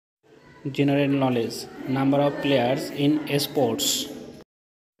General knowledge. Number of players in sports.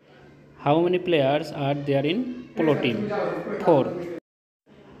 How many players are there in polo team? 4.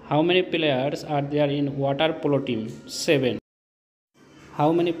 How many players are there in water polo team? 7.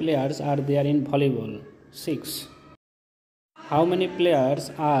 How many players are there in volleyball? 6. How many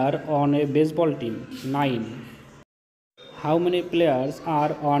players are on a baseball team? 9. How many players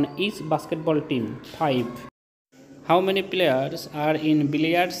are on each basketball team? 5. How many players are in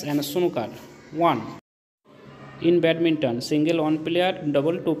billiards and snooker? 1. In badminton, single 1 player,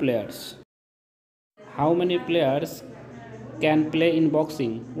 double 2 players. How many players can play in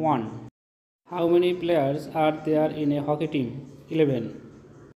boxing? 1. How many players are there in a hockey team? 11.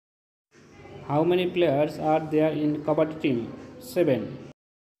 How many players are there in kabaddi team? 7.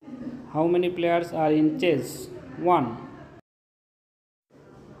 How many players are in chess? 1.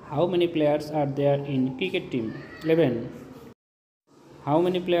 How many players are there in cricket team? 11. How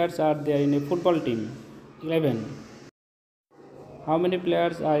many players are there in a football team? 11. How many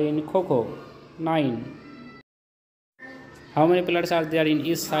players are in kho-kho? 9. How many players are there in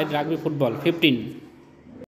each side rugby football? 15.